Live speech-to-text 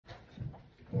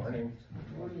Morning.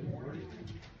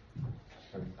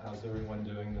 How's everyone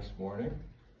doing this morning?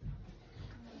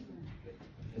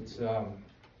 It's a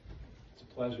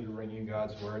pleasure to bring you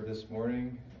God's Word this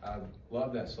morning. I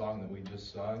love that song that we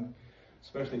just sung,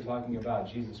 especially talking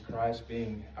about Jesus Christ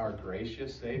being our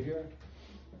gracious Savior.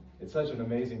 It's such an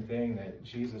amazing thing that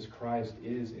Jesus Christ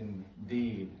is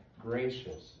indeed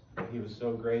gracious. He was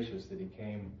so gracious that he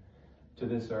came to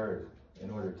this earth in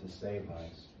order to save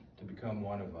us, to become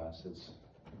one of us.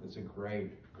 It's a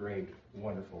great,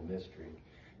 wonderful mystery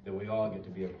that we all get to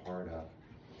be a part of.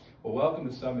 Well, welcome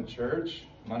to Summit Church.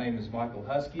 My name is Michael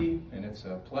Huskey, and it's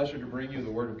a pleasure to bring you the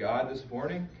Word of God this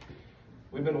morning.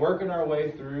 We've been working our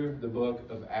way through the book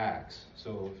of Acts.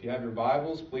 So if you have your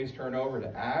Bibles, please turn over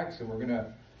to Acts, and we're going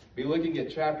to be looking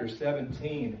at chapter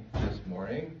 17 this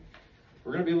morning.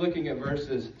 We're going to be looking at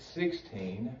verses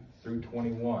 16 through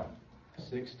 21.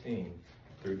 16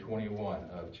 through 21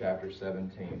 of chapter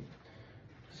 17.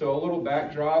 So a little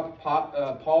backdrop,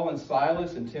 Paul and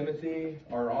Silas and Timothy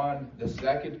are on the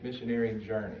second missionary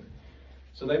journey.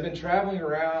 So they've been traveling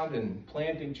around and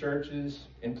planting churches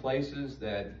in places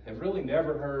that have really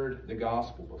never heard the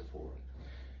gospel before.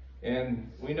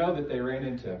 And we know that they ran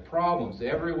into problems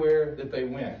everywhere that they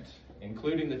went,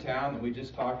 including the town that we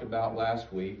just talked about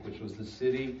last week, which was the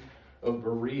city of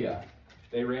Berea.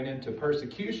 They ran into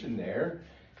persecution there,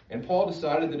 and Paul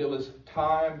decided that it was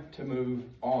time to move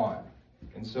on.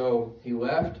 And so he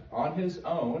left on his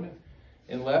own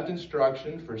and left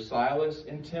instruction for Silas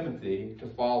and Timothy to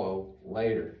follow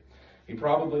later. He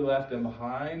probably left them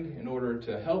behind in order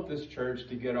to help this church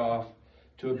to get off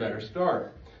to a better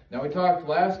start. Now, we talked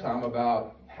last time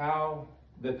about how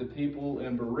that the people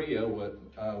in Berea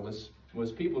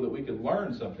was people that we could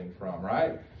learn something from,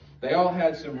 right? They all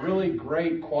had some really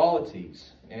great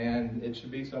qualities, and it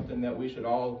should be something that we should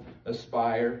all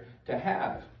aspire to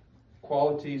have.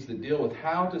 Qualities that deal with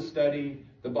how to study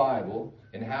the Bible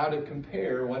and how to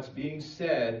compare what's being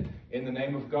said in the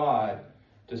name of God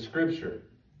to Scripture.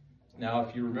 Now,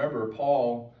 if you remember,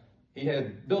 Paul, he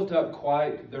had built up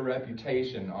quite the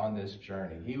reputation on this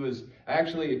journey. He was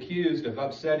actually accused of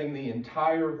upsetting the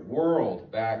entire world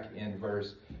back in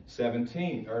verse 6.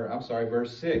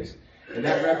 And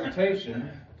that reputation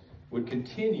would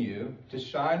continue to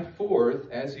shine forth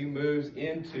as he moves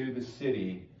into the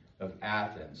city of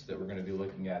Athens that we're going to be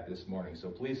looking at this morning. So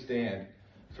please stand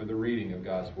for the reading of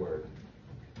God's Word.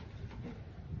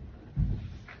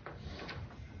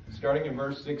 Starting in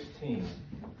verse 16.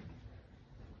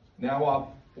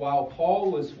 Now, while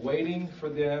Paul was waiting for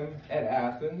them at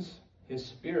Athens, his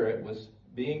spirit was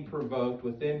being provoked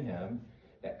within him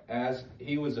as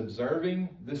he was observing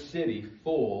the city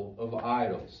full of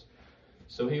idols.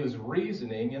 So he was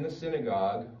reasoning in the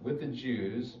synagogue with the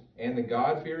Jews and the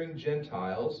God-fearing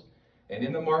Gentiles, and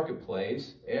in the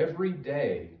marketplace every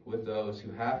day with those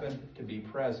who happened to be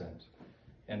present.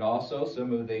 And also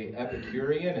some of the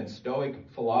Epicurean and Stoic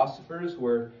philosophers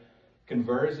were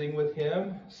conversing with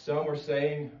him. Some were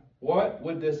saying, "What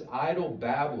would this idle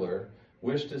babbler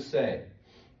wish to say?"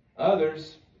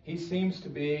 Others, "He seems to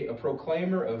be a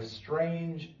proclaimer of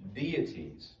strange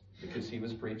deities," because he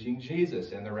was preaching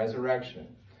Jesus and the resurrection.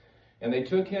 And they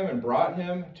took him and brought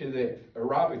him to the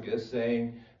Areopagus,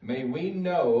 saying, "May we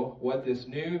know what this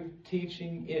new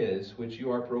teaching is which you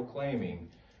are proclaiming,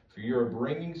 for you are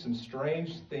bringing some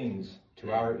strange things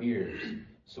to our ears.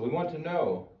 So we want to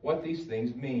know what these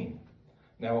things mean."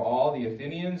 Now all the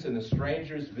Athenians and the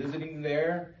strangers visiting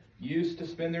there used to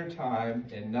spend their time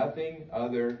in nothing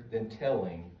other than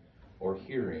telling or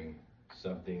hearing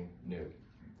something new.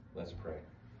 Let's pray.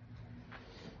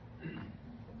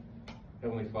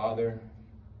 Heavenly Father,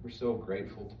 we're so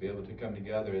grateful to be able to come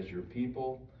together as your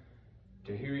people,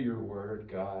 to hear your word,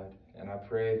 God. And I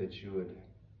pray that you would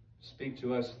speak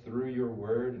to us through your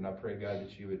word. And I pray, God,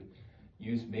 that you would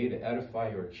use me to edify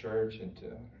your church and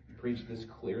to preach this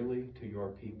clearly to your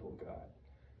people, God.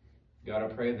 God,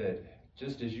 I pray that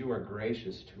just as you are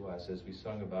gracious to us, as we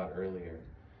sung about earlier,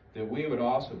 that we would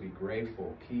also be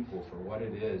grateful people for what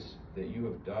it is that you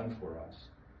have done for us,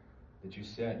 that you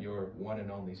sent your one and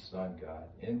only Son, God,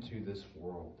 into this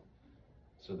world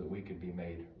so that we could be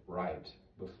made right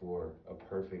before a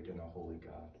perfect and a holy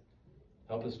God.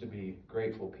 Help us to be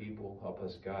grateful people. Help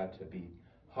us, God, to be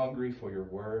hungry for your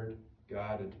word,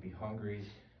 God, and to be hungry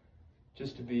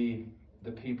just to be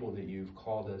the people that you've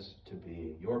called us to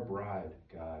be, your bride,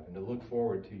 God, and to look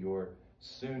forward to your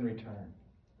soon return.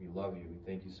 We love you. We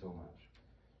thank you so much.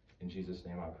 In Jesus'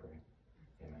 name I pray.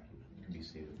 Amen. You can be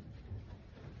seated.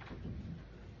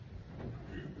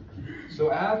 So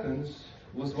Athens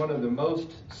was one of the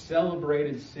most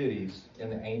celebrated cities in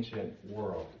the ancient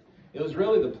world. It was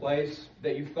really the place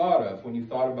that you thought of when you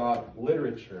thought about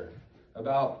literature,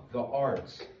 about the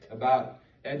arts, about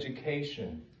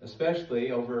education,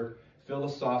 especially over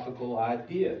philosophical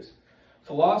ideas.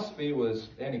 Philosophy was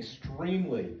an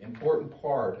extremely important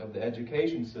part of the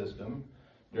education system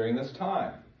during this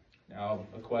time. Now,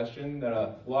 a question that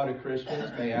a lot of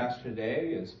Christians may ask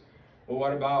today is, well,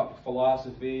 what about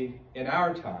philosophy in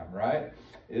our time, right?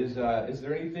 Is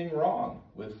there anything wrong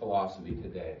with philosophy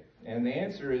today? And the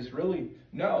answer is really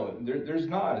no, there's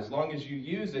not, as long as you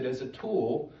use it as a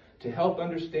tool to help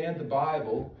understand the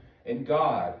Bible and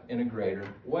God in a greater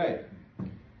way.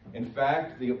 In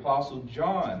fact, the Apostle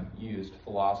John used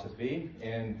philosophy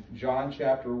in John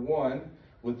chapter 1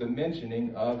 with the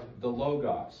mentioning of the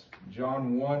Logos.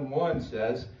 John 1:1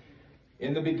 says,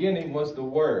 "In the beginning was the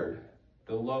Word,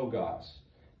 the Logos,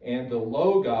 and the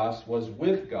Logos was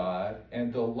with God,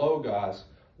 and the Logos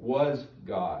was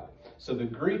God." So the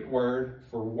Greek word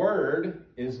for word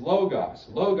is logos.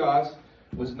 Logos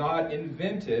was not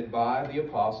invented by the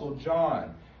Apostle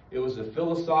John. It was a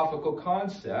philosophical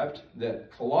concept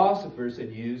that philosophers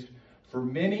had used for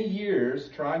many years,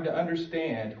 trying to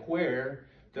understand where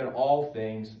that all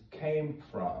things came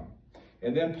from.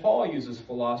 And then Paul uses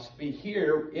philosophy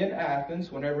here in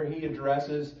Athens whenever he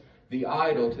addresses the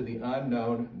idol to the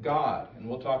unknown God. And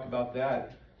we'll talk about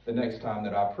that the next time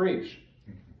that I preach.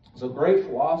 So great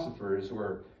philosophers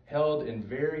were held in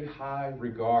very high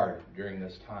regard during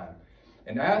this time.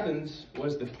 And Athens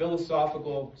was the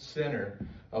philosophical center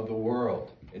of the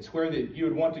world. It's where that you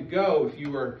would want to go if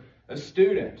you were a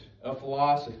student of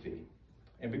philosophy.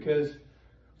 And because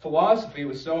philosophy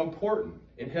was so important,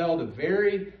 it held a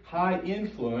very high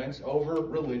influence over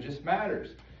religious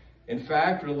matters. In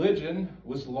fact, religion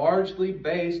was largely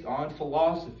based on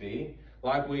philosophy,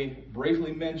 like we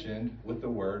briefly mentioned with the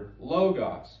word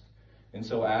logos. And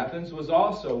so Athens was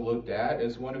also looked at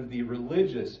as one of the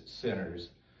religious centers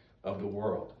of the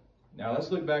world. Now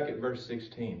let's look back at verse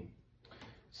 16. It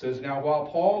says, "Now while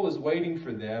Paul was waiting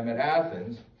for them at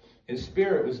Athens, his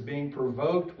spirit was being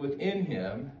provoked within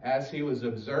him as he was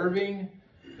observing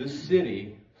the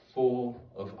city full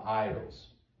of idols."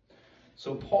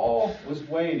 So Paul was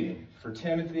waiting for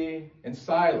Timothy and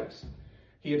Silas.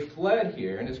 He had fled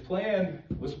here, and his plan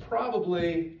was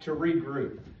probably to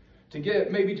regroup, to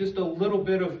get maybe just a little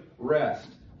bit of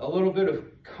rest, a little bit of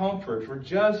comfort for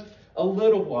just a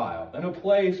little while in a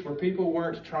place where people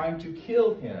weren't trying to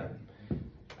kill him.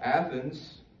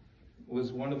 Athens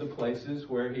was one of the places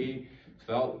where he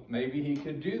felt maybe he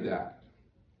could do that.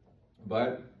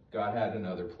 But God had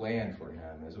another plan for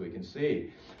him, as we can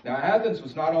see. Now, Athens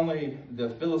was not only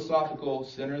the philosophical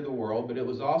center of the world, but it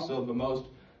was also the most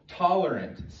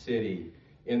tolerant city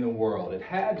in the world. It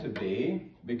had to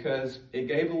be, because it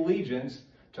gave allegiance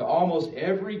to almost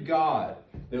every god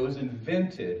that was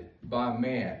invented by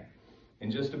man.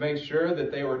 And just to make sure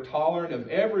that they were tolerant of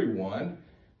everyone,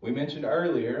 we mentioned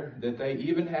earlier that they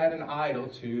even had an idol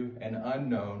to an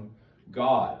unknown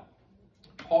God.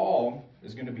 Paul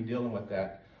is going to be dealing with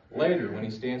that later when he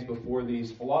stands before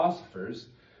these philosophers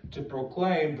to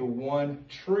proclaim the one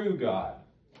true God.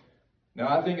 Now,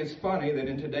 I think it's funny that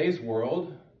in today's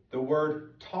world, the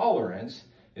word tolerance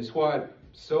is what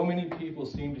so many people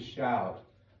seem to shout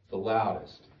the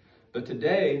loudest. But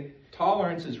today,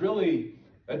 tolerance is really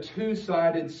a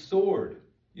two-sided sword.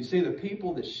 You see, the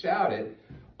people that shout it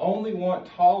only want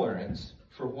tolerance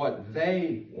for what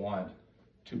they want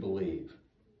to believe,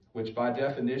 which by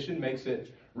definition makes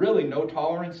it really no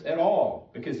tolerance at all,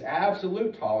 because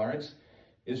absolute tolerance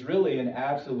is really an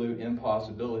absolute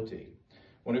impossibility.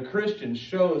 When a Christian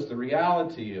shows the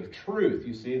reality of truth,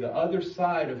 you see, the other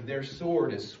side of their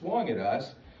sword is swung at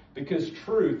us, because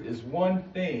truth is one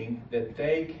thing that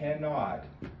they cannot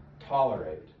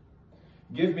tolerate.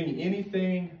 "Give me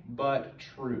anything but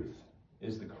truth,"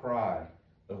 is the cry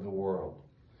of the world.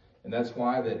 And that's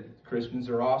why that Christians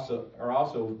are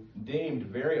also deemed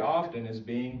very often as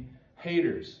being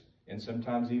haters and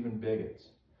sometimes even bigots.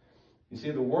 You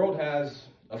see, the world has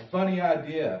a funny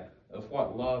idea of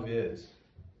what love is.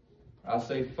 I'll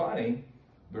say funny,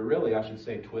 but really I should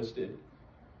say twisted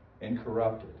and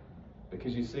corrupted.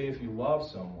 Because you see, if you love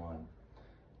someone,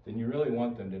 then you really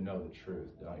want them to know the truth,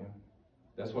 don't you?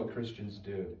 That's what Christians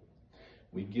do.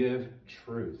 We give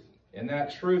truth. And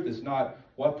that truth is not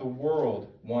what the world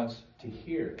wants to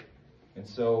hear. And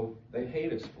so they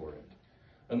hate us for it,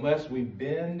 unless we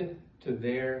bend to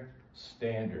their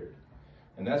standard.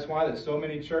 And that's why that so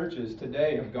many churches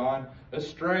today have gone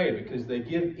astray, because they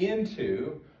give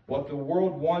into what the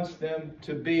world wants them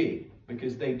to be,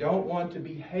 because they don't want to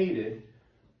be hated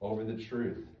over the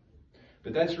truth.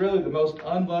 But that's really the most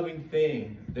unloving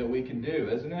thing that we can do,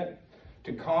 isn't it?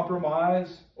 to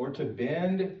compromise or to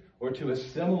bend or to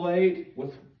assimilate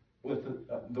with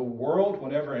the world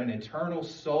whenever an eternal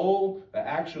soul, an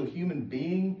actual human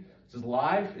being's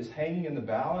life is hanging in the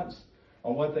balance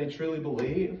on what they truly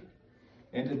believe.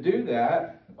 And to do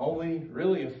that only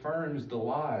really affirms the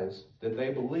lies that they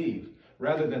believe,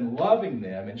 rather than loving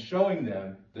them and showing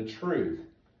them the truth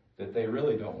that they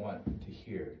really don't want to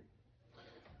hear.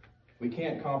 We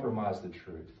can't compromise the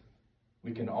truth.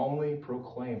 We can only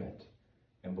proclaim it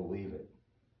and believe it.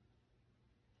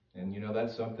 And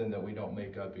that's something that we don't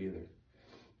make up either.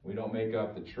 We don't make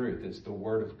up the truth. It's the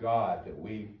Word of God that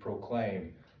we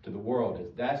proclaim to the world.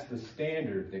 That's the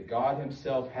standard that God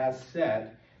himself has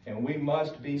set, and we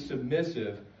must be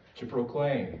submissive to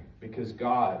proclaim, because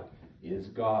God is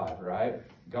God, right?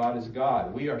 God is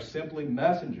God. We are simply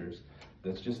messengers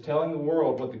that's just telling the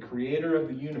world what the creator of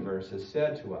the universe has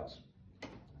said to us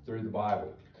through the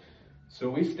Bible. So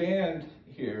we stand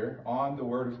here on the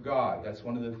Word of God. That's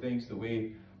one of the things that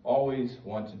we always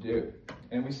want to do.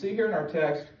 And we see here in our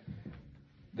text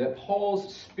that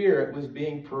Paul's spirit was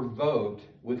being provoked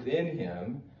within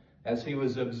him as he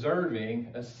was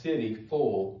observing a city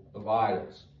full of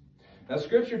idols. Now,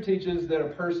 Scripture teaches that a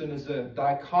person is a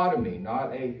dichotomy,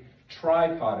 not a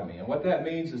trichotomy. And what that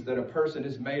means is that a person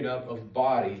is made up of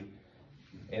body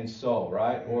and soul,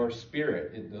 right? Or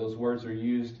spirit. Those words are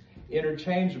used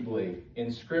interchangeably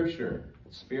in Scripture,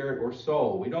 spirit or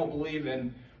soul. We don't believe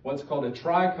in what's called a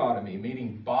trichotomy,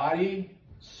 meaning body,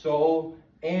 soul,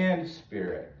 and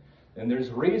spirit. And there's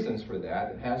reasons for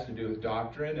that. It has to do with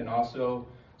doctrine and also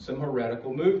some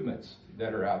heretical movements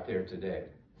that are out there today.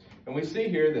 And we see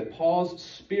here that Paul's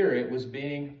spirit was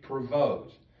being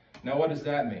provoked. Now, what does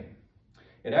that mean?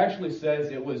 It actually says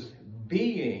it was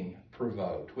being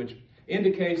provoked, which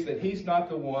indicates that he's not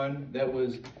the one that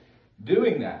was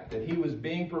doing that he was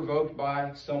being provoked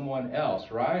by someone else,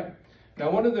 right?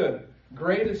 Now, one of the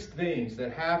greatest things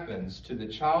that happens to the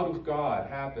child of God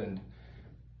happened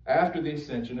after the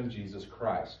ascension of Jesus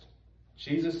Christ.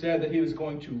 Jesus said that he was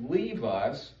going to leave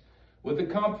us with a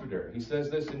comforter. He says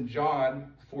this in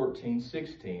John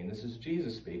 14:16. This is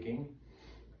Jesus speaking.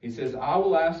 He says, I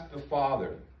will ask the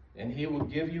Father, and he will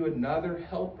give you another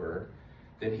helper,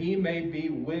 that he may be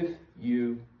with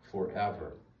you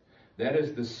forever. That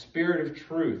is the Spirit of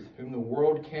truth, whom the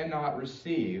world cannot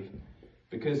receive,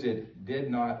 because it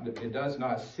does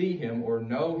not see him or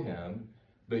know him,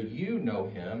 but you know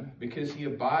him, because he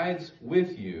abides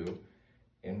with you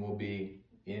and will be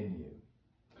in you.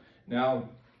 Now,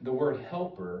 the word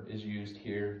helper is used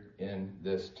here in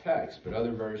this text, but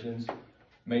other versions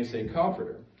may say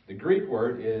comforter. The Greek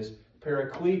word is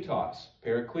parakletos.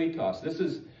 Parakletos. This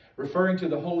is referring to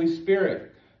the Holy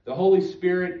Spirit. The Holy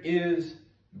Spirit is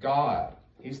God.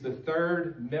 He's the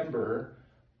third member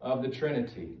of the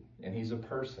Trinity, and he's a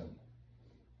person.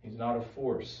 He's not a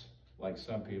force like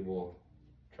some people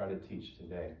try to teach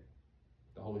today.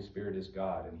 The Holy Spirit is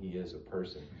God, and he is a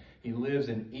person. He lives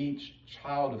in each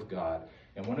child of God.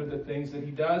 And one of the things that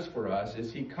he does for us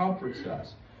is he comforts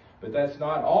us. But that's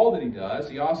not all that he does.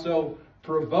 He also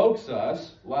provokes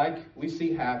us, like we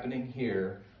see happening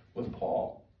here with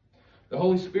Paul. The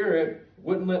Holy Spirit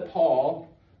wouldn't let Paul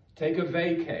take a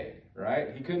vacay,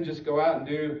 right? He couldn't just go out and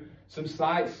do some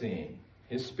sightseeing.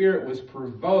 His spirit was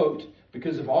provoked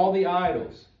because of all the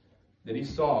idols that he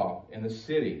saw in the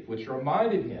city, which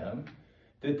reminded him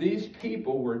that these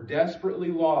people were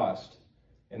desperately lost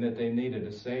and that they needed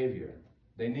a Savior.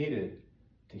 They needed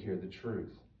to hear the truth.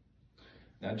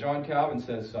 Now, John Calvin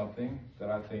says something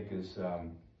that I think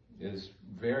is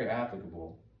very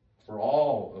applicable for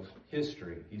all of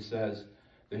history. He says,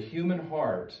 the human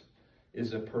heart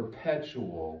is a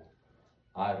perpetual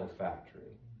idol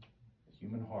factory. The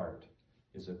human heart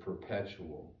is a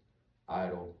perpetual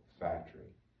idol factory.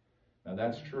 Now,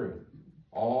 that's true.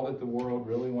 All that the world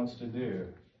really wants to do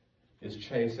is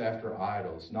chase after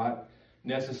idols. Not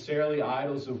necessarily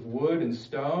idols of wood and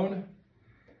stone,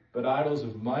 but idols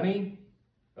of money,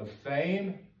 of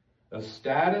fame, of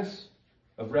status,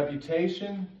 of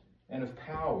reputation, and of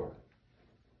power.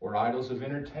 Or idols of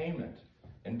entertainment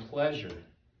and pleasure,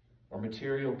 or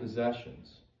material possessions.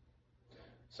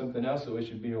 Something else that we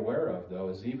should be aware of, though,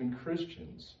 is even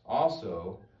Christians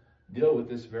also deal with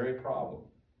this very problem,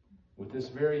 with this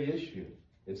very issue.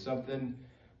 It's something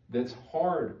that's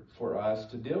hard for us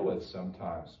to deal with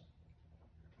sometimes.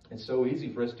 It's so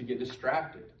easy for us to get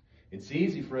distracted. It's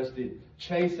easy for us to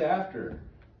chase after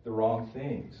the wrong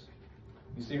things.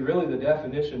 You see, really the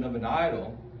definition of an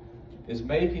idol is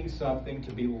making something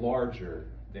to be larger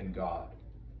than God.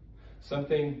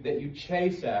 Something that you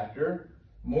chase after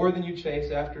more than you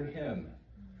chase after him.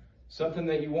 Something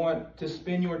that you want to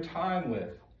spend your time with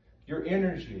your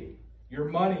energy, your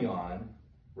money on,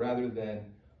 rather than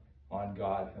on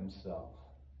God himself.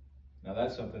 Now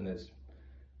that's something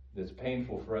that's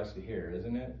painful for us to hear,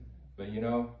 isn't it? But you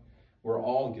know, we're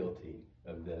all guilty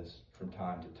of this from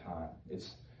time to time.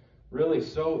 It's really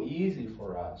so easy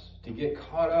for us to get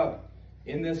caught up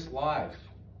in this life,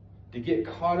 to get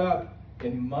caught up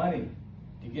in money,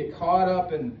 to get caught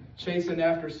up in chasing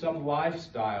after some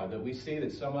lifestyle that we see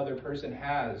that some other person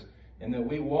has and that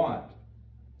we want,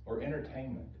 or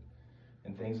entertainment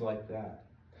and things like that.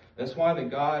 That's why that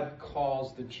God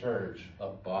calls the church a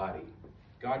body.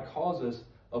 God calls us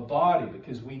a body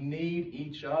because we need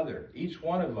each other. Each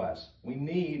one of us, we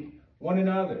need one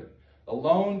another. A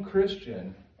lone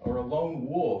Christian or a lone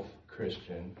wolf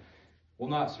Christian will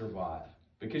not survive.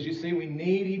 Because you see, we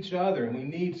need each other and we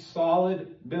need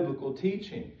solid biblical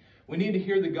teaching. We need to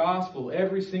hear the gospel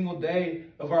every single day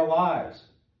of our lives.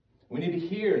 We need to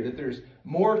hear that there's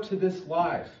more to this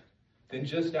life than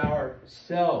just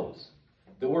ourselves.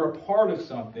 That we're a part of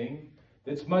something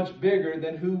that's much bigger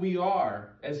than who we are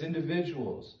as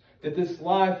individuals. That this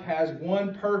life has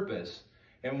one purpose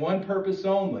and one purpose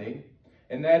only,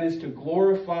 and that is to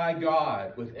glorify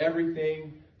God with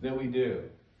everything that we do.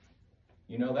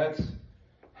 You know, that's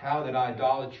how that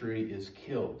idolatry is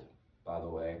killed, by the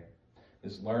way,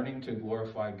 is learning to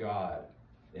glorify God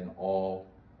in all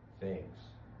things.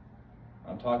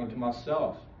 I'm talking to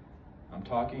myself. I'm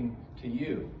talking to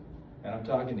you. And I'm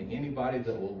talking to anybody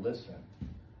that will listen.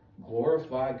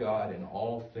 Glorify God in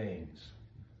all things.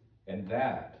 And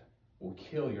that will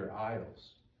kill your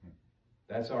idols.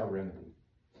 That's our remedy.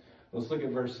 Let's look at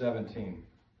verse 17.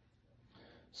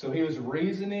 So he was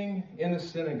reasoning in the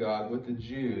synagogue with the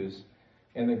Jews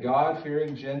and the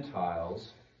God-fearing Gentiles,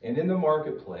 and in the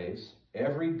marketplace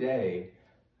every day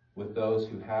with those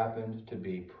who happened to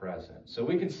be present. So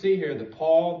we can see here that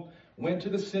Paul went to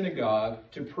the synagogue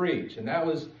to preach, and that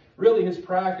was really his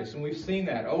practice, and we've seen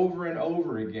that over and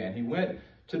over again. He went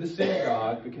to the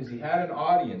synagogue because he had an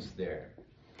audience there.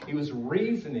 He was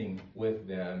reasoning with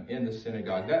them in the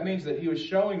synagogue. That means that he was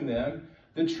showing them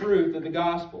the truth of the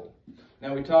gospel.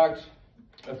 Now, we talked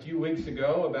a few weeks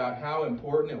ago about how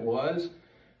important it was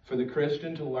for the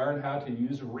Christian to learn how to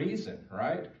use reason,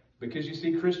 right? Because you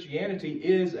see, Christianity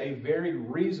is a very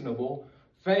reasonable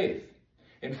faith.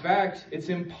 In fact, it's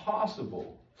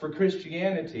impossible for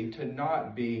Christianity to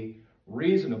not be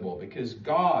reasonable because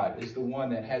God is the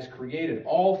one that has created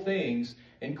all things,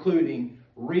 including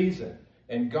reason.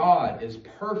 And God is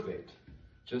perfect,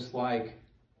 just like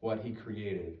what he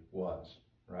created was,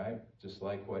 right? Just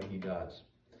like what he does.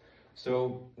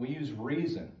 So we use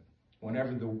reason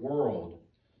whenever the world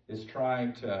is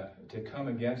trying to come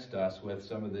against us with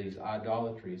some of these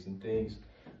idolatries and things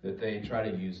that they try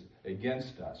to use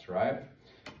against us, right?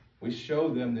 We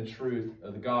show them the truth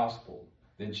of the gospel,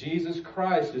 that Jesus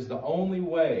Christ is the only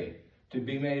way to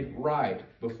be made right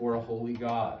before a holy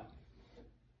God.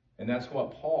 And that's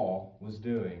what Paul was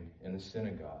doing in the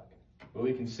synagogue. But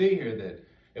we can see here that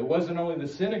it wasn't only the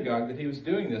synagogue that he was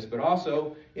doing this, but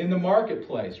also in the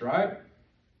marketplace, right?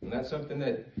 And that's something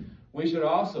that we should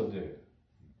also do.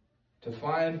 To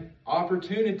find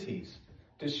opportunities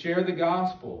to share the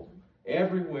gospel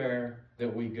everywhere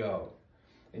that we go.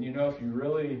 And you know, if you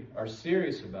really are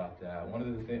serious about that, one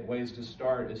of the ways to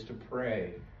start is to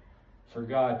pray for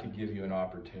God to give you an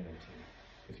opportunity.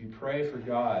 If you pray for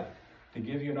God to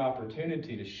give you an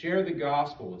opportunity to share the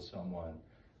gospel with someone,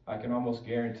 I can almost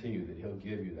guarantee you that he'll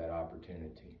give you that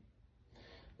opportunity.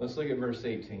 Let's look at verse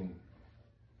 18.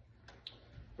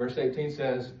 Verse 18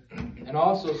 says, and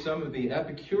also some of the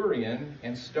Epicurean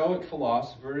and Stoic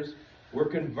philosophers were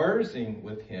conversing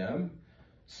with him.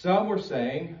 Some were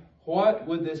saying, what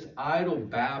would this idle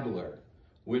babbler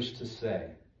wish to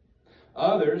say?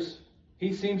 Others,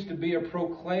 he seems to be a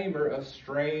proclaimer of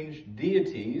strange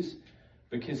deities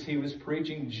because he was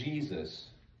preaching Jesus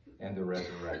and the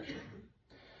resurrection.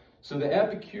 So the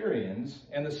Epicureans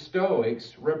and the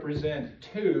Stoics represent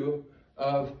two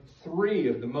of three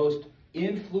of the most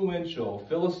influential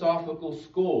philosophical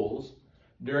schools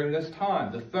during this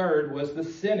time. The third was the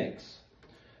Cynics.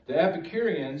 The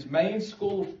Epicureans' main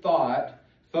school of thought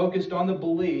focused on the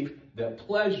belief that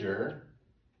pleasure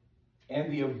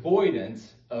and the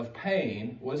avoidance of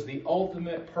pain was the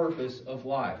ultimate purpose of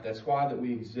life. That's why that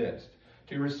we exist.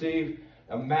 To receive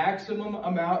a maximum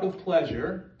amount of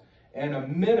pleasure and a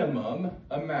minimum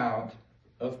amount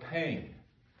of pain.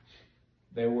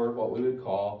 They were what we would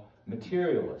call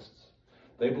materialists.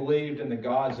 They believed in the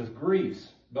gods of Greece,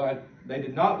 but they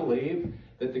did not believe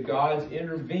that the gods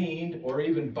intervened or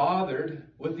even bothered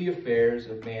with the affairs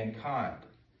of mankind.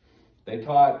 They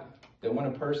taught that when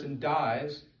a person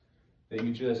dies, that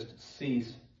you just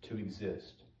cease to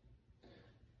exist.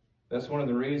 That's one of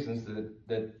the reasons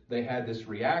that they had this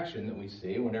reaction that we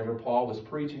see whenever Paul was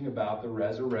preaching about the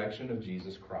resurrection of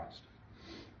Jesus Christ.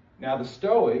 Now, the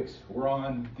Stoics were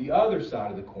on the other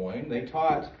side of the coin. They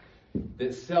taught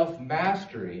that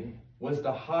self-mastery was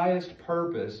the highest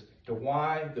purpose to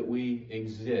why that we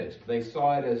exist. They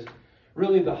saw it as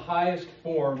really the highest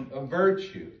form of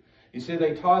virtue. You see,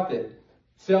 they taught that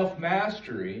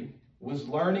self-mastery was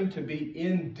learning to be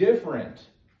indifferent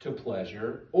to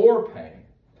pleasure or pain.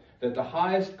 That the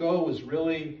highest goal was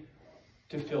really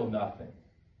to feel nothing.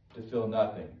 To feel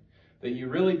nothing. That you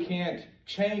really can't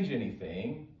change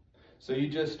anything. So you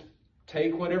just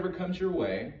take whatever comes your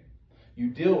way, you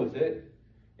deal with it,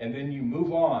 and then you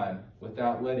move on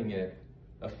without letting it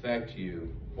affect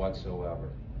you whatsoever.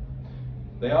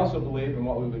 They also believe in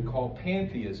what we would call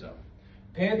pantheism.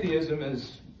 Pantheism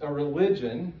is a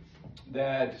religion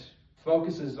that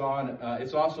focuses on,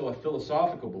 it's also a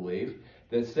philosophical belief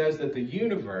that says that the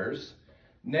universe,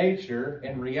 nature,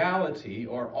 and reality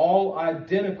are all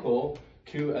identical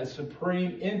to a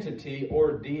supreme entity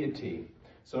or deity.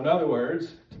 So in other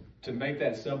words, to make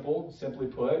that simple, simply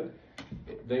put,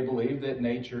 they believe that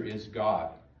nature is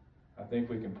God. I think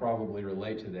we can probably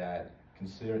relate to that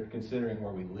considering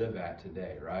where we live at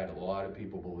today, right? A lot of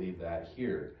people believe that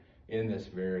here in this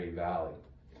very valley.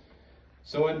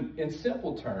 So in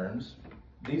simple terms,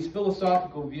 these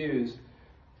philosophical views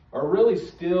are really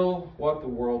still what the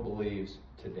world believes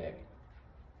today.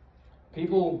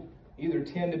 People either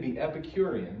tend to be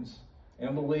Epicureans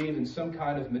and believe in some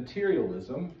kind of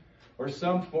materialism or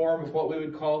some form of what we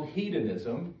would call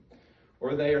hedonism,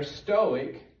 or they are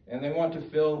Stoic and they want to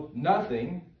feel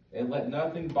nothing and let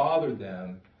nothing bother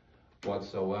them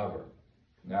whatsoever.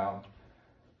 Now,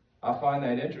 I find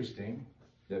that interesting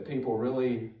that people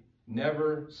really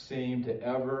never seem to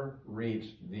ever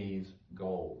reach these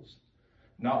goals.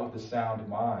 Not with a sound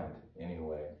mind,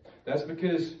 anyway. That's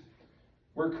because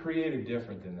we're created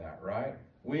different than that, right?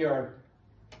 We are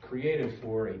created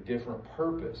for a different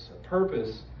purpose, a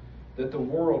purpose that the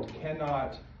world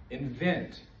cannot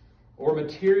invent or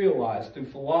materialize through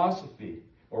philosophy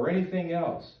or anything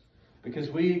else,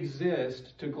 because we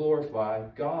exist to glorify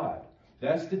God.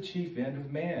 That's the chief end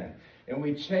of man. And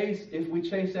if we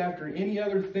chase after any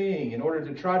other thing in order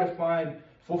to try to find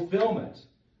fulfillment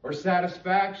or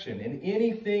satisfaction in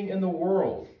anything in the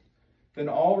world, then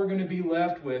all we're going to be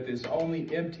left with is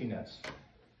only emptiness.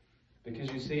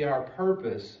 Because you see, our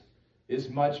purpose is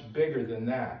much bigger than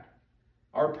that.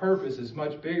 Our purpose is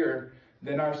much bigger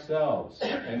than ourselves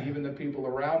and even the people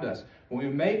around us. When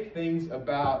we make things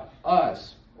about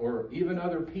us or even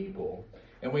other people,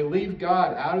 and we leave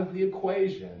God out of the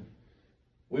equation,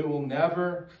 we will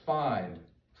never find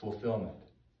fulfillment.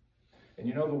 And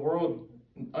you know, the world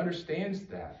understands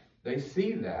that. They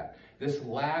see that. This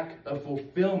lack of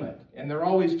fulfillment. And they're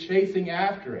always chasing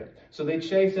after it. So they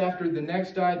chase after the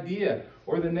next idea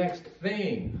or the next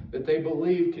thing that they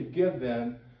believe could give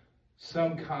them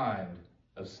some kind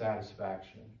of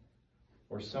satisfaction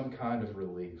or some kind of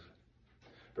relief.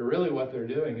 But really what they're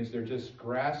doing is they're just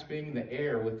grasping the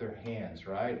air with their hands,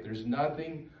 right? There's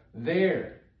nothing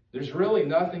there. There's really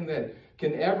nothing that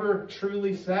can ever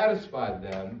truly satisfy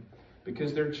them,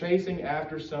 because they're chasing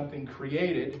after something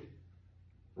created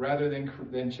rather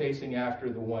than chasing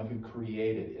after the one who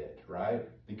created it, right?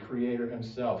 The Creator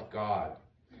himself, God.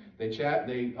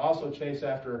 They also chase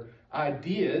after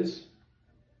ideas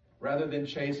rather than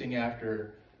chasing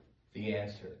after the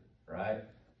answer, right?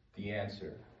 The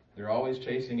answer. They're always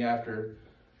chasing after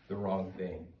the wrong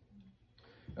thing.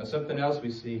 Now, something else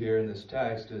we see here in this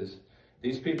text is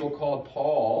these people called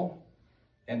Paul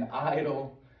an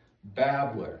idle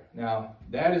babbler. Now,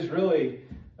 that is really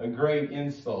a great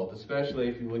insult, especially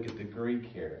if you look at the Greek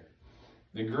here.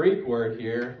 The Greek word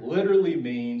here literally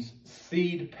means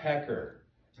seed pecker.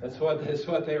 That's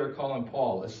what they were calling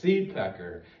Paul, a seed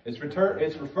pecker. It's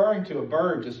referring to a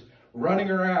bird just running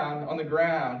around on the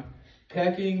ground,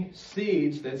 pecking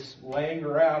seeds that's laying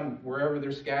around wherever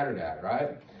they're scattered at,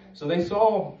 right? So they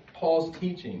saw Paul's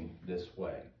teaching this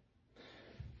way.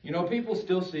 You know, people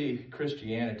still see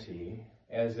Christianity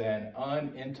as an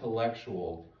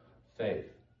unintellectual faith.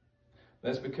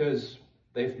 That's because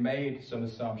they've made some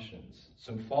assumptions,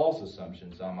 some false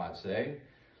assumptions, I might say,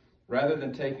 rather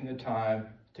than taking the time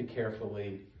to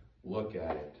carefully look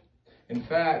at it. In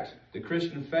fact, the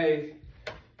Christian faith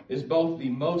is both the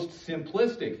most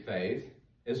simplistic faith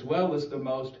as well as the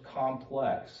most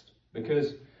complex,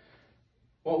 because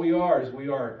what we are is we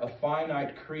are a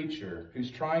finite creature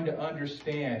who's trying to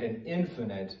understand an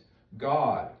infinite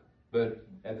God. But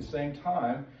at the same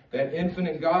time, that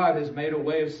infinite God has made a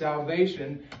way of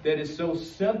salvation that is so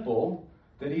simple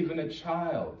that even a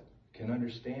child can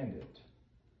understand it.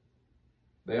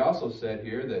 They also said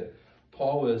here that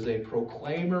Paul was a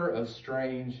proclaimer of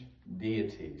strange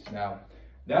deities. Now,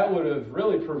 that would have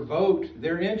really provoked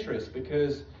their interest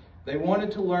because they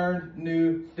wanted to learn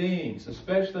new things,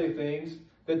 especially things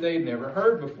that they'd never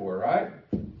heard before, right?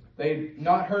 They'd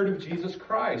not heard of Jesus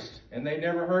Christ, and they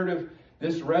never heard of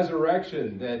this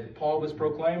resurrection that Paul was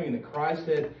proclaiming that Christ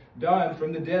had done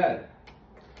from the dead.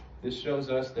 This shows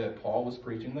us that Paul was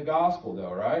preaching the gospel,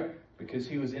 though, right? Because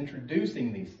he was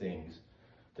introducing these things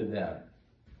to them.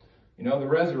 You know, the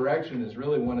resurrection is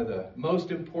really one of the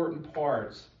most important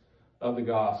parts of the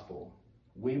gospel.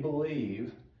 We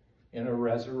believe in a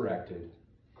resurrected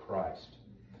Christ.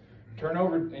 Turn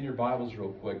over in your Bibles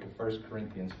real quick to 1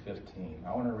 Corinthians 15.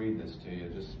 I want to read this to you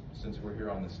just since we're here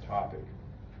on this topic.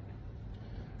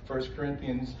 1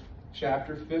 Corinthians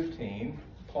chapter 15,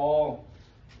 Paul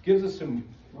gives us some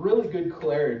really good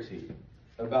clarity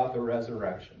about the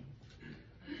resurrection.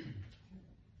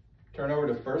 Turn over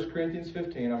to 1 Corinthians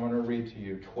 15. I'm going to read to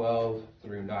you 12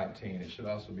 through 19. It should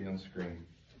also be on the screen.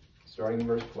 Starting in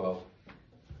verse 12.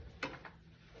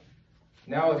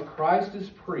 Now if Christ is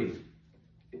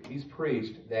he's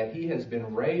preached that he has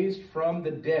been raised from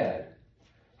the dead,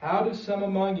 how do some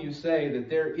among you say that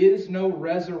there is no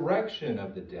resurrection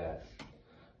of the dead?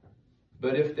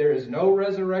 But if there is no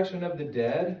resurrection of the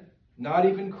dead, not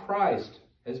even Christ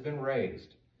has been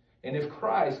raised. And if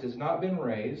Christ has not been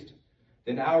raised,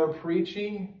 then our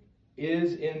preaching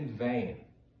is in vain.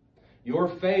 Your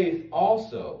faith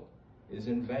also is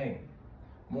in vain.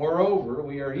 Moreover,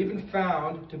 we are even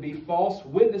found to be false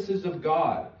witnesses of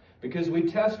God, because we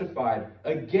testified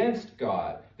against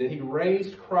God that he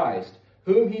raised Christ,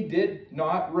 whom he did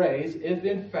not raise, if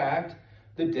in fact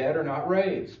the dead are not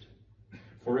raised.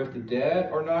 For if the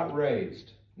dead are not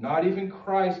raised, not even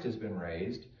Christ has been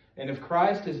raised. And if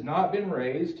Christ has not been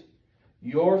raised,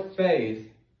 your faith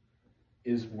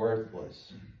is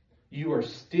worthless. You are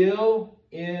still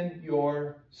in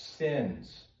your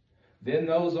sins. Then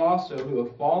those also who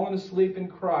have fallen asleep in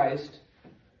Christ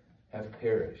have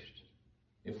perished.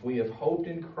 If we have hoped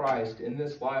in Christ in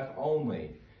this life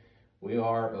only, we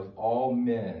are of all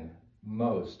men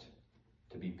most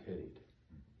to be pitied.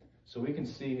 So we can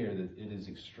see here that it is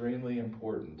extremely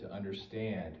important to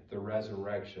understand the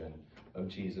resurrection of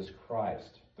Jesus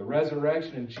Christ. The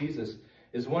resurrection of Jesus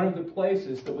is one of the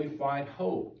places that we find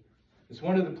hope. It's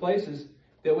one of the places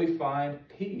that we find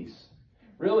peace.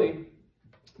 Really,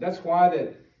 that's why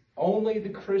that only the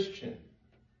Christian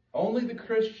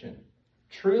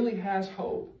truly has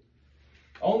hope.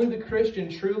 Only the Christian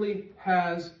truly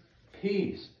has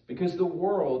peace, because the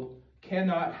world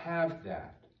cannot have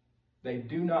that. They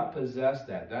do not possess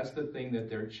that. That's the thing that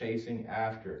they're chasing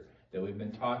after, that we've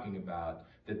been talking about,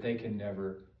 that they can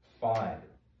never find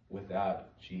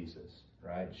without Jesus,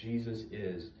 right? Jesus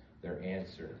is their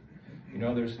answer. You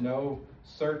know, there's no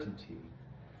certainty.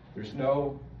 There's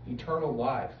no eternal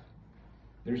life.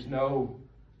 There's no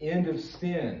end of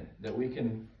sin that we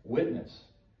can witness.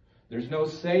 There's no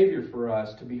Savior for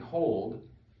us to behold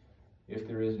if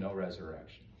there is no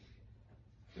resurrection.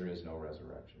 There is no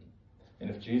resurrection. And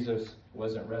if Jesus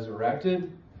wasn't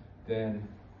resurrected, then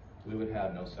we would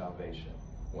have no salvation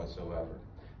whatsoever.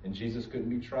 And Jesus couldn't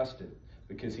be trusted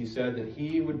because he said that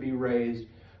he would be raised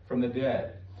from the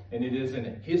dead. And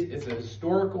it's a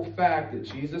historical fact that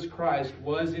Jesus Christ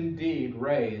was indeed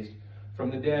raised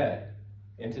from the dead.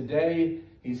 And today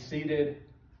he's seated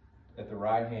at the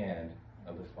right hand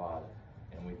of the Father.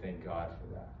 And we thank God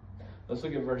for that. Let's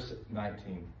look at verse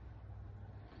 19.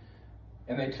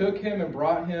 And they took him and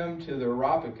brought him to the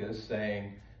Areopagus,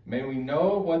 saying, May we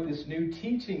know what this new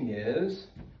teaching is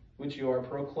which you are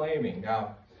proclaiming.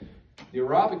 Now, the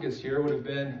Areopagus here would have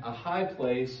been a high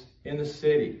place in the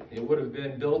city. It would have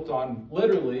been built on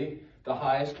literally the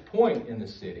highest point in the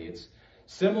city. It's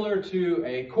similar to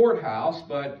a courthouse,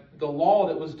 but the law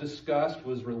that was discussed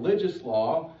was religious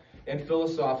law and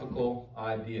philosophical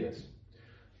ideas.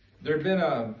 There had been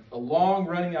a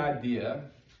long-running idea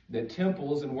that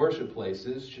temples and worship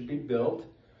places should be built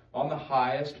on the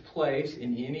highest place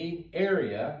in any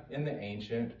area in the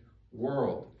ancient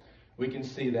world. We can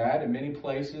see that in many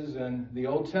places in the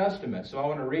Old Testament. So I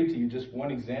want to read to you just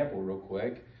one example real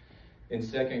quick. In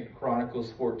 2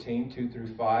 Chronicles 14, 2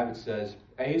 through 5, it says,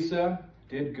 Asa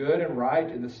did good and right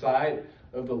in the sight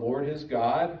of the Lord his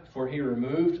God, for he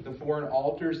removed the foreign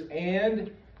altars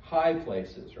and high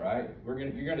places, right? You're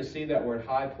going to see that word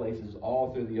high places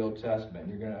all through the Old Testament.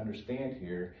 You're going to understand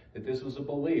here that this was a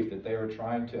belief that they were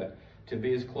trying to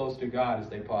be as close to God as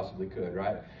they possibly could,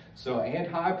 right? So, and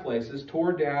high places,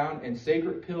 tore down, and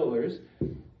sacred pillars,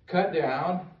 cut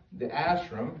down the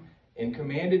ashram, and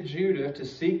commanded Judah to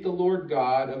seek the Lord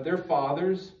God of their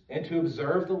fathers and to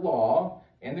observe the law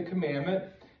and the commandment.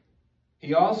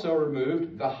 He also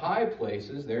removed the high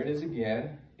places, there it is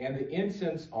again, and the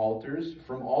incense altars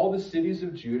from all the cities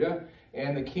of Judah,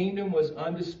 and the kingdom was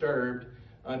undisturbed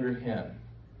under him.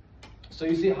 So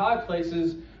you see, high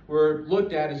places were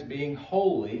looked at as being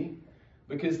holy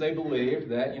because they believed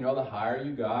that, the higher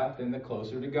you got, then the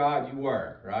closer to God you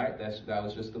were, right? That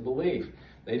was just the belief.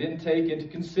 They didn't take into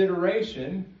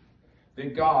consideration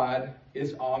that God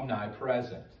is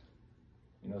omnipresent.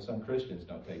 Some Christians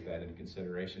don't take that into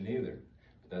consideration either.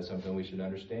 But that's something we should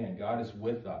understand. God is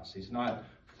with us. He's not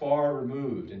far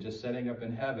removed and just sitting up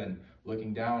in heaven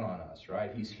looking down on us,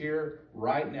 right? He's here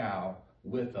right now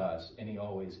with us, and he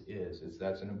always is.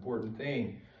 That's an important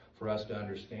thing for us to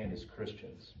understand as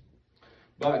Christians.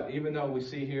 But even though we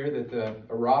see here that the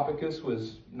Areopagus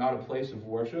was not a place of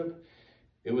worship,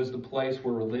 it was the place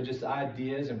where religious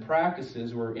ideas and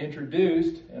practices were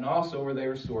introduced and also where they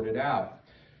were sorted out.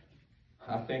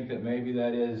 I think that maybe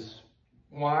that is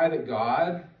why that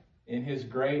God, in his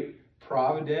great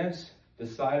providence,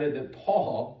 decided that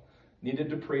Paul needed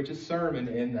to preach a sermon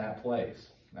in that place.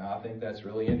 Now, I think that's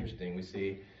really interesting. We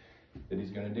see that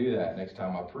he's going to do that next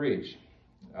time I preach.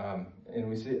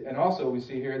 And also we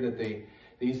see here that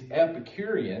these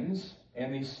Epicureans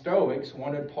and these Stoics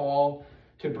wanted Paul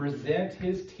to present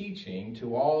his teaching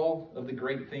to all of the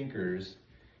great thinkers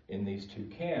in these two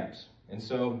camps. And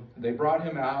so they brought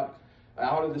him out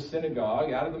of the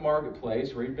synagogue, out of the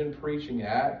marketplace where he'd been preaching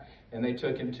at, and they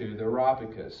took him to the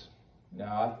Areopagus.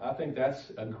 Now, I think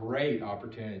that's a great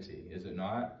opportunity, is it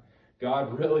not?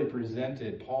 God really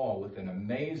presented Paul with an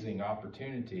amazing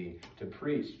opportunity to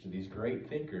preach to these great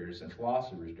thinkers and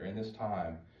philosophers during this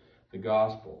time the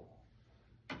gospel,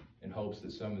 in hopes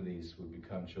that some of these would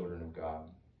become children of God.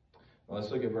 Well,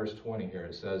 let's look at verse 20 here.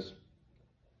 It says,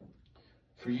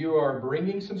 "For you are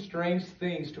bringing some strange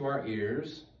things to our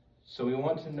ears, so we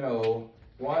want to know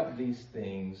what these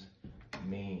things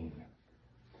mean."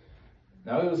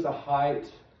 Now, it was the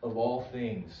height of all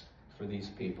things for these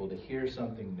people to hear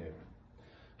something new,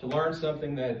 to learn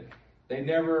something that they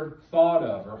never thought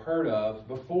of or heard of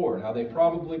before. Now, they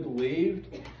probably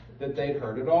believed that they'd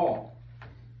heard it all.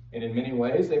 And in many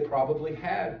ways, they probably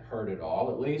had heard it all,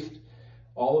 at least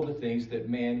all of the things that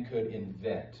man could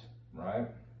invent, right?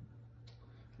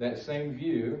 That same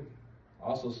view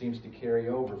also seems to carry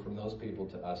over from those people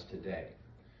to us today.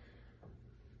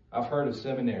 I've heard of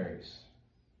seminaries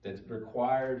that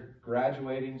required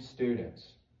graduating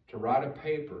students to write a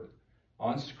paper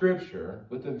on Scripture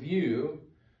with a view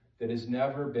that has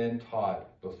never been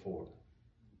taught before.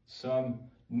 Some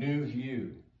new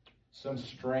view, some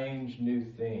strange new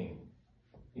thing.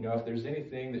 If there's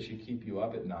anything that should keep you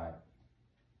up at night,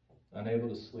 unable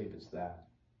to sleep, it's that.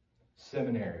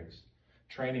 Seminaries,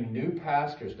 training new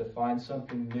pastors to find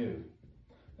something new,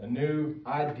 a new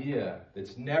idea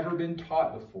that's never been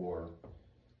taught before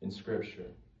in Scripture.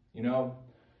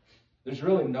 There's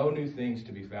really no new things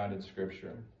to be found in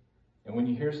Scripture. And when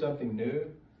you hear something new,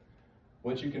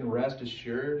 what you can rest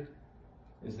assured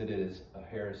is that it is a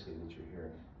heresy that you're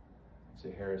hearing. It's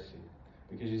a heresy.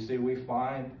 Because you see, we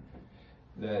find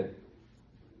that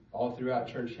all throughout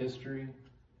church history,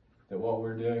 that what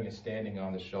we're doing is standing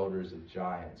on the shoulders of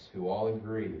giants who all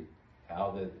agree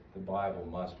how that the Bible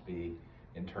must be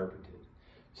interpreted.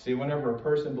 See, whenever a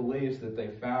person believes that they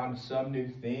found some new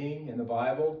thing in the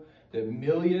Bible that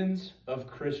millions of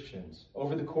Christians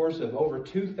over the course of over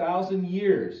 2,000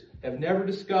 years have never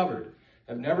discovered,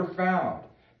 have never found,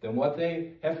 then what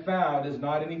they have found is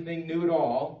not anything new at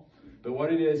all, but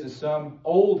what it is some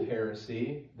old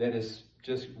heresy that is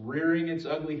just rearing its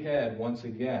ugly head once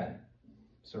again.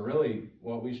 So really,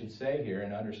 what we should say here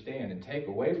and understand and take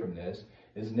away from this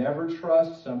is never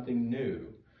trust something new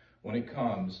when it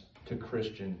comes to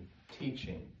Christian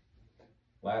teaching.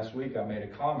 Last week I made a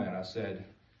comment. I said,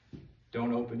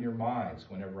 don't open your minds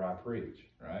whenever I preach,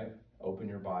 right? Open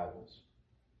your Bibles.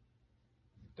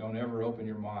 Don't ever open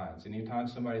your minds. Anytime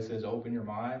somebody says open your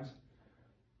minds,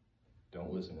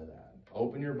 don't listen to that.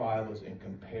 Open your Bibles and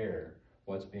compare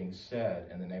what's being said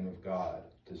in the name of God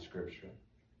to Scripture.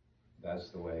 That's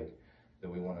the way that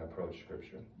we want to approach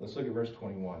Scripture. Let's look at verse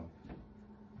 21.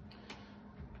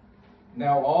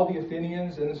 Now all the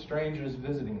Athenians and the strangers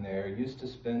visiting there used to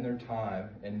spend their time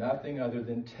in nothing other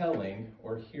than telling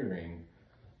or hearing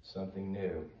something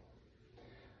new.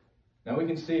 Now we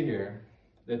can see here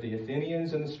that the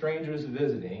Athenians and the strangers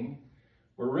visiting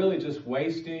were really just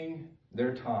wasting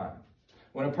their time.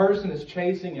 When a person is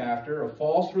chasing after a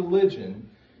false religion,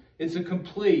 it's a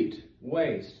complete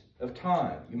waste of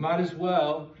time. You might as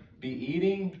well be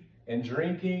eating and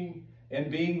drinking and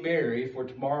being merry, for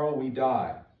tomorrow we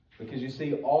die. Because you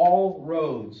see, all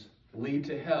roads lead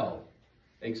to hell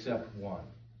except one.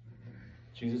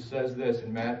 Jesus says this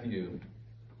in Matthew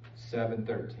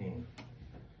 7:13.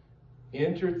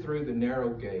 Enter through the narrow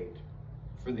gate,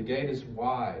 for the gate is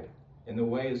wide and the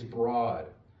way is broad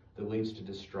that leads to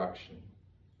destruction.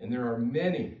 And there are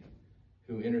many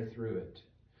who enter through it.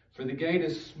 For the gate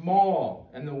is small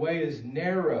and the way is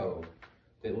narrow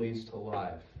that leads to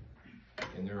life.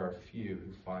 And there are few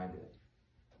who find it.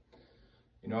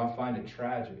 You know, I find it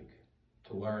tragic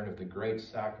to learn of the great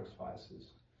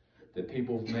sacrifices that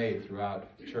people have made throughout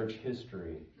church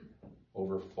history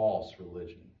over false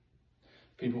religion.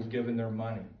 People have given their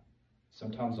money,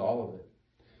 sometimes all of it.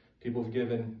 People have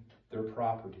given their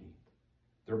property,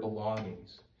 their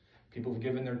belongings. People have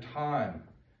given their time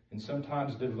and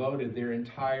sometimes devoted their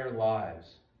entire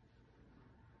lives.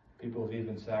 People have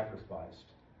even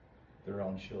sacrificed their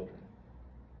own children,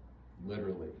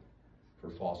 literally, for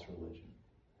false religion.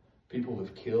 People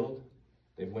have killed.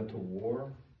 They've went to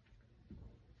war.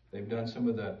 They've done some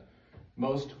of the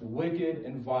most wicked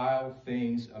and vile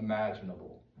things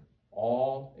imaginable,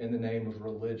 all in the name of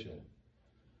religion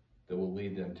that will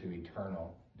lead them to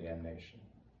eternal damnation.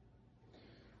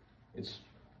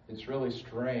 It's really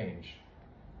strange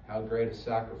how great a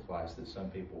sacrifice that some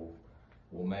people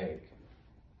will make,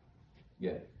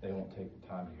 yet they won't take the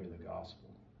time to hear the gospel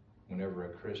whenever a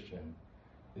Christian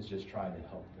is just trying to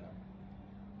help them,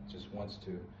 just wants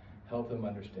to help them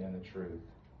understand the truth.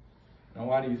 Now,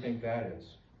 why do you think that is?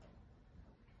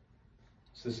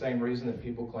 It's the same reason that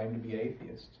people claim to be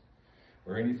atheists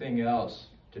or anything else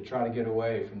to try to get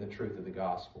away from the truth of the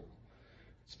gospel.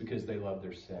 It's because they love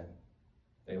their sin.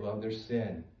 They love their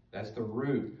sin. That's the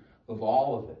root of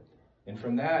all of it. And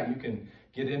from that, you can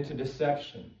get into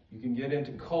deception. You can get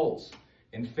into cults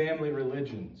and family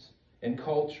religions and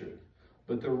culture.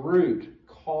 But the root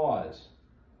cause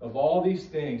of all these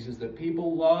things is that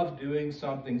people love doing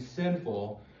something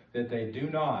sinful that they do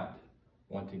not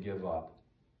want to give up.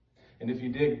 And if you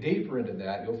dig deeper into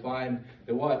that, you'll find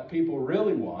that what people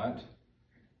really want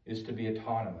is to be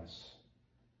autonomous,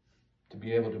 to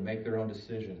be able to make their own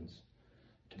decisions,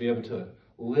 to be able to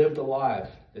live the life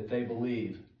that they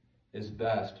believe is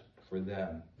best for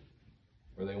them,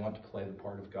 or they want to play the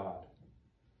part of God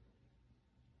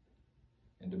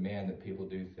and demand that people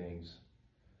do things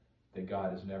that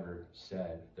God has never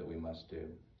said that we must do.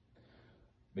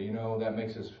 But you know, that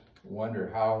makes us wonder,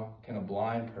 how can a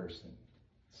blind person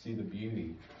see the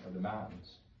beauty of the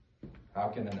mountains? How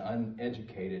can an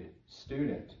uneducated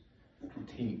student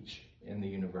teach in the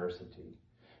university?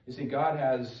 You see, God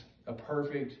has a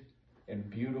perfect and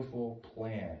beautiful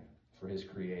plan for his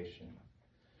creation.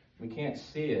 We can't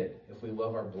see it if we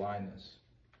love our blindness.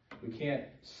 We can't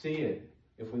see it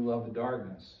if we love the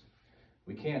darkness.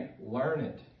 We can't learn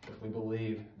it if we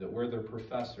believe that we're their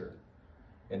professor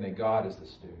and that God is the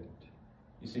student.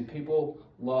 You see, people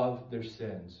love their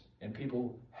sins and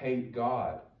people hate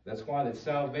God. That's why that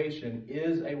salvation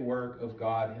is a work of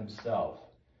God himself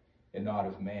and not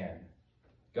of man.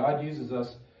 God uses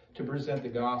us to present the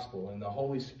gospel, and the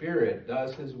Holy Spirit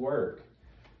does his work.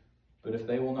 But if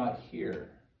they will not hear,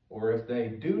 or if they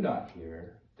do not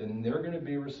hear, then they're going to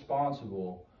be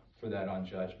responsible for that on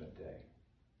Judgment Day.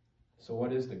 So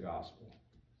what is the gospel?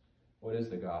 What is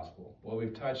the gospel? Well,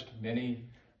 we've touched many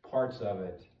parts of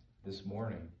it this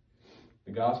morning.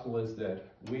 The gospel is that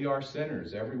we are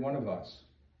sinners, every one of us,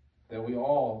 that we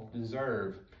all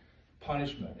deserve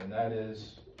punishment, and that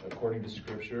is, according to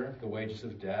Scripture, the wages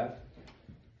of death.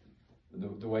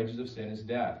 The wages of sin is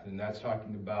death, and that's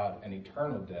talking about an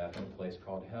eternal death in a place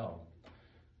called hell.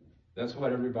 That's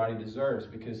what everybody deserves,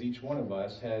 because each one of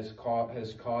us has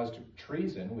caused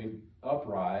treason. We've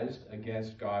uprised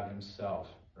against God himself,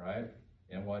 right?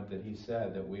 And what that he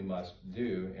said that we must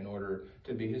do in order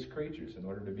to be his creatures, in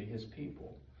order to be his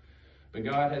people. But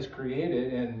God has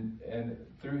created, and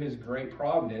through his great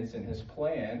providence and his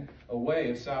plan, a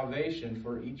way of salvation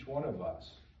for each one of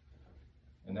us.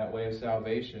 And that way of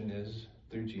salvation is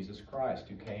through Jesus Christ,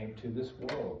 who came to this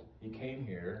world. He came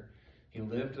here. He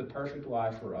lived the perfect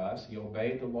life for us. He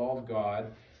obeyed the law of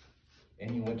God,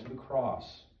 and he went to the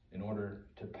cross in order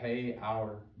to pay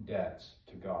our debts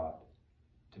to God,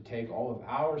 to take all of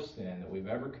our sin that we've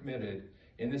ever committed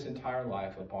in this entire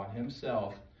life upon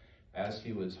himself as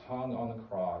he was hung on the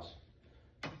cross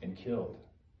and killed.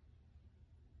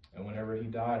 And whenever he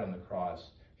died on the cross,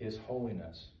 his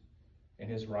holiness and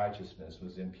his righteousness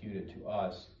was imputed to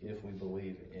us if we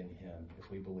believe in him, if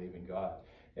we believe in God.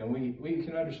 And we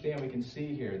can understand, we can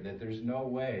see here that there's no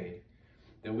way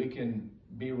that we can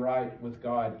be right with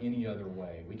God any other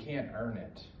way. We can't earn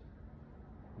it.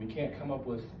 We can't come up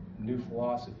with new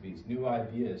philosophies, new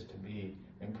ideas to be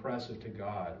impressive to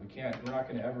God. We're not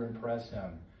going to ever impress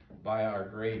him by our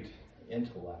great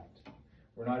intellect.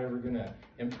 We're not ever going to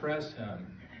impress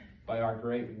him by our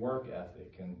great work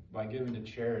ethic and by giving to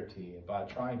charity and by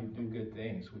trying to do good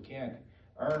things. We can't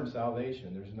earn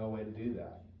salvation. There's no way to do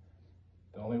that.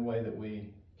 The only way that we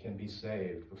can be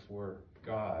saved before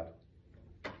God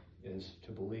is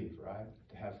to believe, right?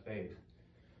 To have faith.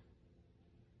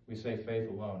 We say faith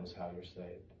alone is how you're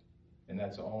saved. And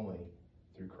that's only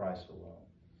through Christ alone.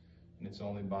 And it's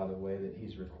only by the way that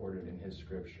he's recorded in his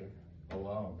scripture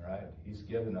alone, right? He's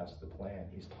given us the plan.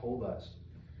 He's told us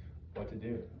what to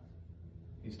do.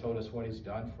 He's told us what he's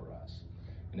done for us.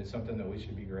 And it's something that we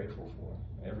should be grateful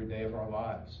for every day of our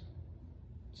lives.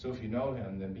 So if you know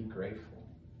him, then be grateful.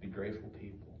 Be grateful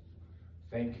people.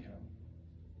 Thank him.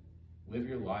 Live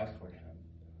your life for him.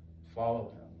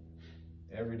 Follow him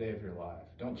every day of your life.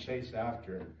 Don't chase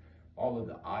after all of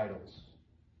the idols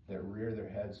that rear their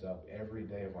heads up every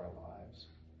day of our lives.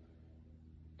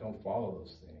 Don't follow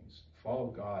those things. Follow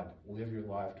God. Live your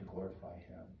life to glorify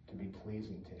him, to be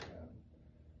pleasing to him.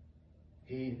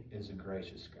 He is a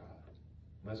gracious God.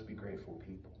 Let's be grateful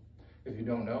people. If you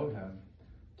don't know him,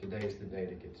 today is the day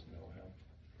to get to know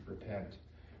him. Repent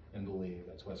and believe.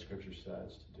 That's what Scripture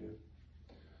says to do.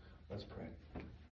 Let's pray.